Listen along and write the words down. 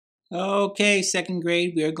Okay, second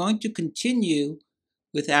grade, we are going to continue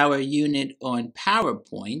with our unit on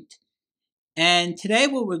PowerPoint. And today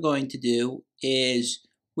what we're going to do is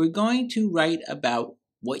we're going to write about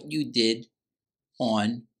what you did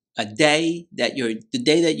on a day that you're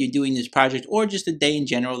doing this project, or just a day in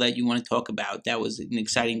general that you want to talk about that was an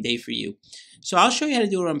exciting day for you. So I'll show you how to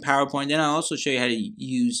do it on PowerPoint, then I'll also show you how to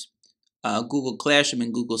use Google Classroom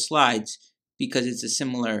and Google Slides because it's a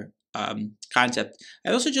similar concept.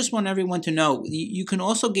 I also just want everyone to know you can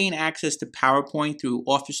also gain access to PowerPoint through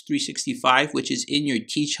Office 365, which is in your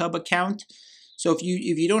TeachHub account. So if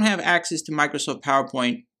you don't have access to Microsoft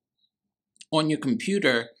PowerPoint on your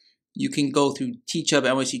computer, you can go through TeachHub,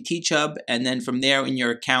 NYC TeachHub, and then from there in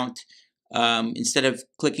your account, instead of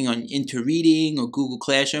clicking on Into Reading or Google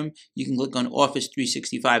Classroom, you can click on Office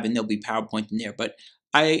 365 and there'll be PowerPoint in there. But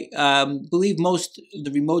I believe most of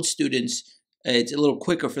the remote students, it's a little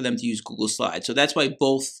quicker for them to use Google Slides. So that's why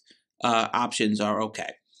both options are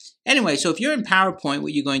okay. Anyway, so if you're in PowerPoint,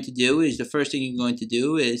 what you're going to do is the first thing you're going to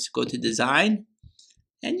do is go to Design,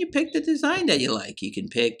 and you pick the design that you like. You can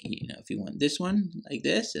pick, if you want this one, like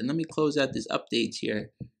this. And let me close out this updates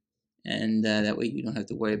here. And that way you don't have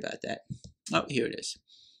to worry about that. Oh, here it is.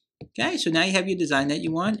 Okay, so now you have your design that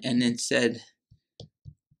you want. And it said,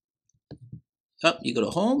 you go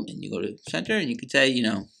to Home, and you go to Center, and you could say,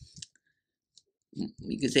 you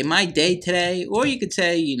could say my day today, or you could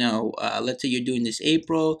say, let's say you're doing this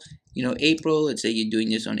April, April, let's say you're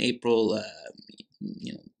doing this on April,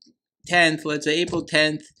 10th, let's say April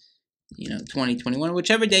 10th, 2021,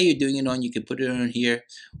 whichever day you're doing it on, you could put it on here,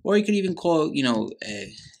 or you could even call,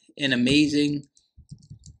 an amazing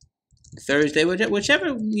Thursday,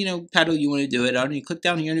 whichever, title you want to do it on. You click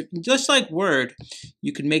down here, just like Word,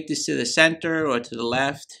 you can make this to the center or to the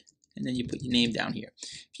left, and then you put your name down here.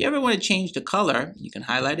 If you ever want to change the color, you can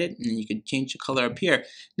highlight it, and then you can change the color up here.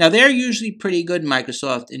 Now, they're usually pretty good,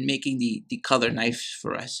 Microsoft, in making the color nice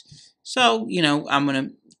for us. So, I'm going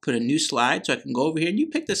to put a new slide, so I can go over here, and you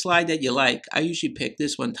pick the slide that you like. I usually pick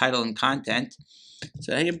this one, Title and Content.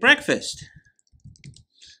 So I have breakfast.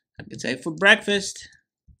 I could say, for breakfast,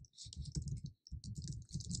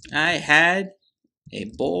 I had a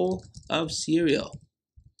bowl of cereal.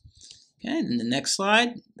 Okay, and the next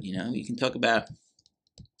slide, you can talk about,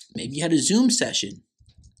 maybe you had a Zoom session.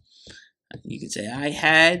 You could say, I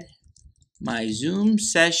had my Zoom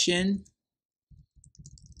session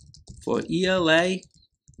for ELA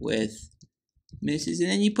with Mrs. And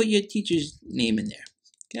then you put your teacher's name in there.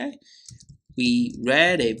 Okay, we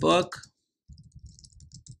read a book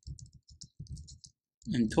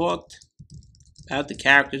and talked about the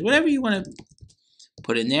characters, whatever you want to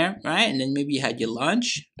put in there, right? And then maybe you had your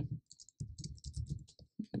lunch.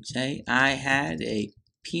 Say, I had a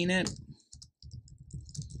peanut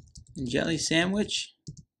and jelly sandwich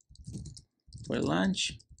for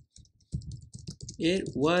lunch. It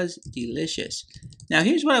was delicious. Now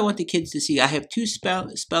here's what I want the kids to see. I have two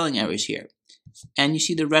spelling errors here. And you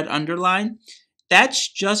see the red underline?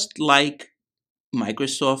 That's just like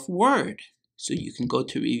Microsoft Word. So you can go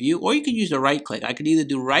to Review, or you can use the right click. I could either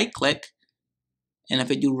do right click, and if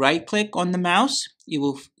I do right click on the mouse, it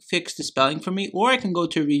will fix the spelling for me, or I can go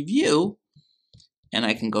to Review, and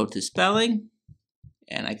I can go to Spelling,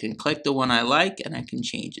 and I can click the one I like, and I can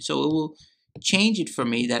change it. So it will change it for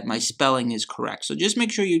me that my spelling is correct. So just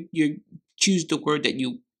make sure you choose the word that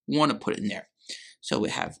you want to put in there. So we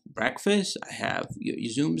have breakfast, I have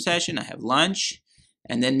your Zoom session, I have lunch,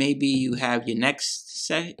 and then maybe you have your next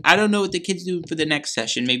session. I don't know what the kids do for the next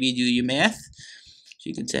session. Maybe you do your math. So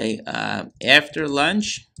you can say, after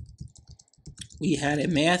lunch, we had a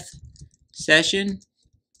math session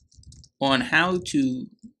on how to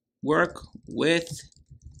work with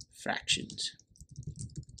fractions.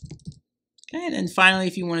 Okay, and then finally,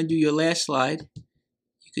 if you want to do your last slide,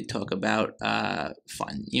 you could talk about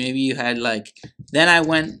fun. Maybe you had like, then I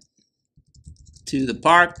went to the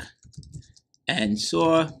park and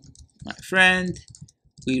saw my friend.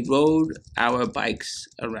 We rode our bikes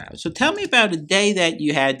around. So tell me about a day that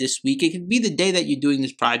you had this week. It could be the day that you're doing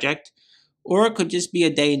this project, or it could just be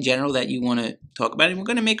a day in general that you want to talk about. And we're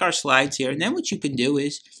going to make our slides here. And then what you can do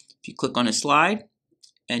is, if you click on a slide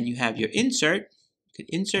and you have your insert, you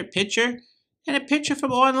can insert picture and a picture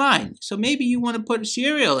from online. So maybe you want to put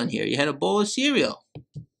cereal in here. You had a bowl of cereal.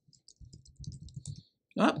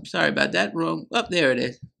 Oh, sorry about that. Wrong. Oh, there it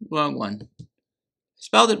is. Wrong one.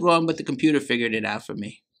 Spelled it wrong, but the computer figured it out for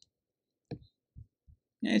me.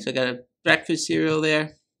 Okay, so I got a breakfast cereal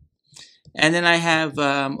there. And then I have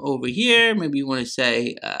over here, maybe you want to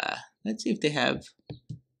say, let's see if they have,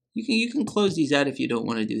 you can close these out if you don't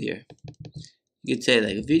want to do here. You could say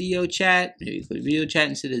like a video chat. Maybe you put video chat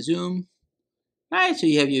instead of Zoom. All right, so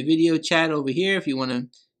you have your video chat over here. If you want to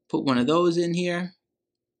put one of those in here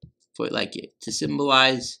for like to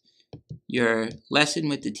symbolize your lesson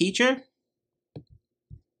with the teacher.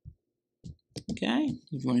 Okay,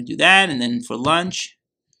 if you want to do that, and then for lunch,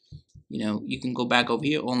 you know, you can go back over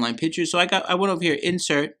here, online pictures. So I went over here,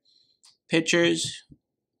 insert pictures,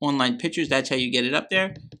 online pictures. That's how you get it up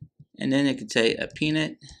there. And then it could say a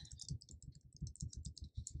peanut.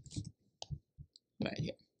 Right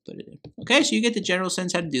here, put it in. Okay, so you get the general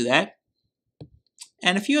sense how to do that.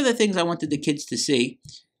 And a few other things I wanted the kids to see.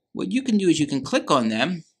 What you can do is you can click on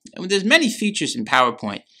them. And there's many features in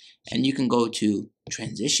PowerPoint. And you can go to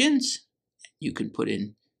transitions. You can put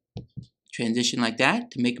in transition like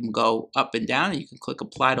that to make them go up and down. And you can click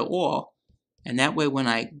apply to all. And that way when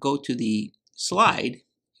I go to the slide,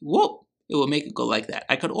 whoop, it will make it go like that.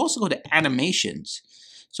 I could also go to animations.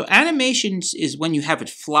 So animations is when you have it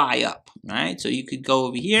fly up, right? So you could go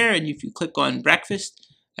over here, and if you click on breakfast,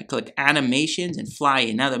 I click animations and fly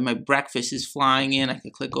in. Now that my breakfast is flying in, I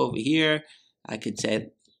could click over here. I could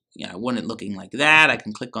say, you know, I want it looking like that. I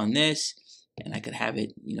can click on this, and I could have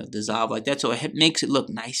it, you know, dissolve like that. So it makes it look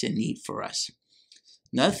nice and neat for us.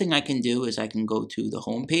 Another thing I can do is I can go to the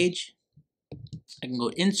home page. I can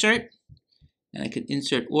go insert, and I could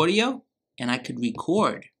insert audio, and I could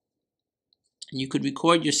record. And you could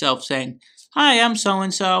record yourself saying, "Hi, I'm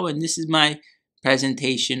so-and-so, and this is my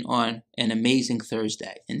presentation on an amazing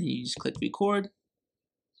Thursday." And then you just click record.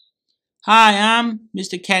 "Hi, I'm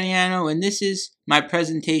Mr. Caniano, and this is my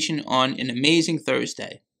presentation on an amazing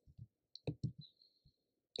Thursday."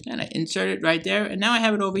 And I insert it right there, and now I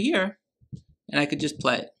have it over here, and I could just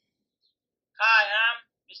play it. "Hi, I'm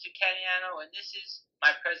Mr. Caniano, and this is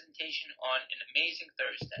my presentation on an amazing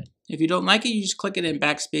Thursday." If you don't like it, you just click it in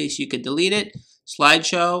backspace. You could delete it,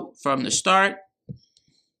 slideshow from the start,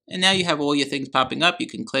 and now you have all your things popping up. You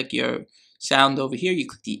can click your sound over here. You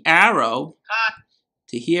click the arrow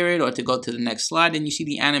to hear it or to go to the next slide, and you see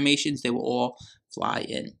the animations. They will all fly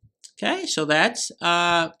in. Okay, so that's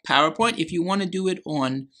PowerPoint. If you want to do it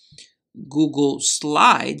on Google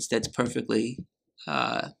Slides, that's perfectly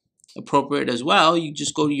appropriate as well. You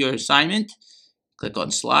just go to your assignment, click on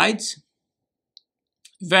Slides.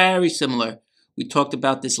 Very similar. We talked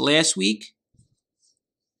about this last week.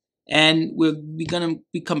 And we're going to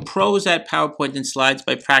become pros at PowerPoint and Slides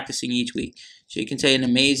by practicing each week. So you can say an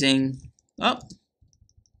amazing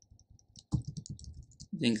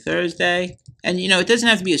Thursday. And, you know, it doesn't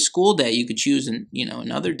have to be a school day. You could choose,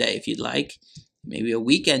 another day if you'd like. Maybe a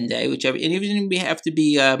weekend day, whichever. And it doesn't even have to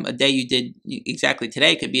be a day you did exactly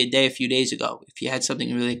today. It could be a day a few days ago if you had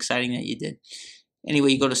something really exciting that you did.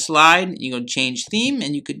 Anyway, you go to Slide, and you go to Change Theme,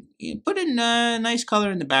 and you could put in a nice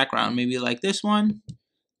color in the background, maybe like this one,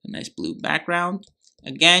 a nice blue background.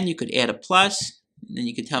 Again, you could add a plus, and then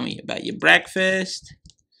you could tell me about your breakfast,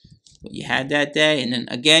 what you had that day, and then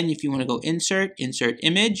again, if you want to go insert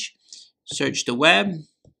image, search the web,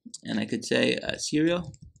 and I could say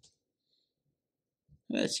cereal.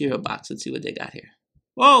 Cereal box. Let's see what they got here.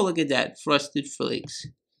 Whoa, look at that, Frosted Flakes.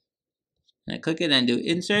 And I click it and do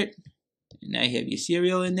insert. And now you have your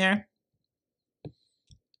cereal in there.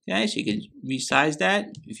 Okay, so you can resize that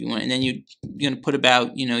if you want. And then you're going to put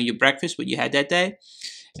about, your breakfast, what you had that day.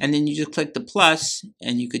 And then you just click the plus,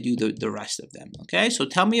 and you could do the rest of them. Okay, so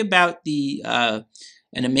tell me about the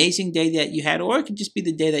an amazing day that you had, or it could just be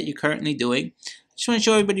the day that you're currently doing. I just want to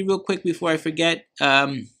show everybody real quick before I forget.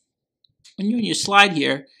 When you're in your slide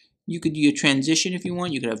here, you could do your transition if you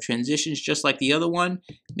want. You could have transitions just like the other one.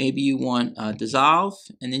 Maybe you want dissolve,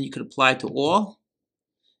 and then you could apply to all.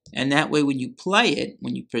 And that way when you play it,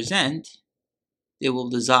 when you present, it will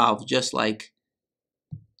dissolve just like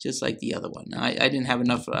the other one. Now, I didn't have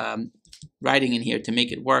enough writing in here to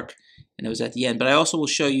make it work, and it was at the end. But I also will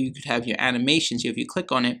show you, you could have your animations here. If you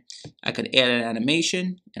click on it, I could add an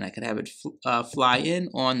animation, and I could have it fly in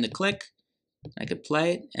on the click. I could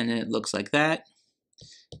play it, and then it looks like that.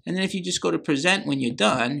 And then if you just go to present when you're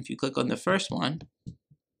done, if you click on the first one,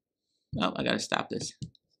 oh, I got to stop this.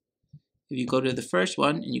 If you go to the first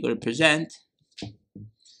one and you go to present,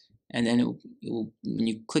 and then it will, when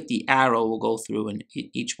you click the arrow, it will go through, and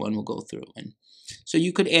each one will go through. And so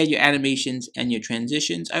you could add your animations and your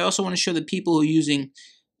transitions. I also want to show the people who are using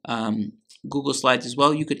Google Slides as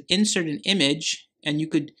well. You could insert an image, and you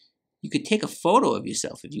could take a photo of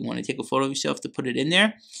yourself if you want to take a photo of yourself to put it in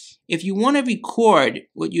there. If you want to record,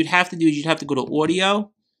 what you'd have to do is you'd have to go to audio,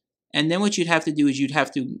 and then what you'd have to do is you'd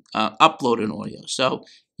have to upload an audio. So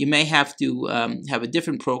you may have to have a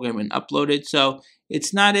different program and upload it. So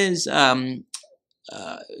it's not as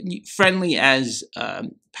friendly as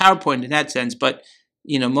PowerPoint in that sense, but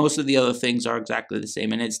most of the other things are exactly the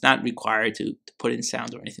same, and it's not required to put in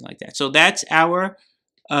sound or anything like that. So that's our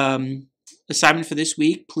assignment for this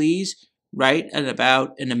week. Please write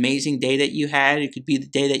about an amazing day that you had. It could be the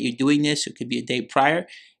day that you're doing this. It could be a day prior.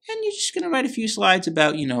 And you're just going to write a few slides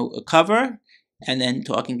about, a cover, and then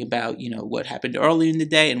talking about, what happened early in the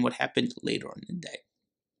day and what happened later on in the day.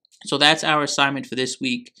 So that's our assignment for this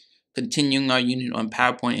week, continuing our unit on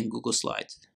PowerPoint and Google Slides.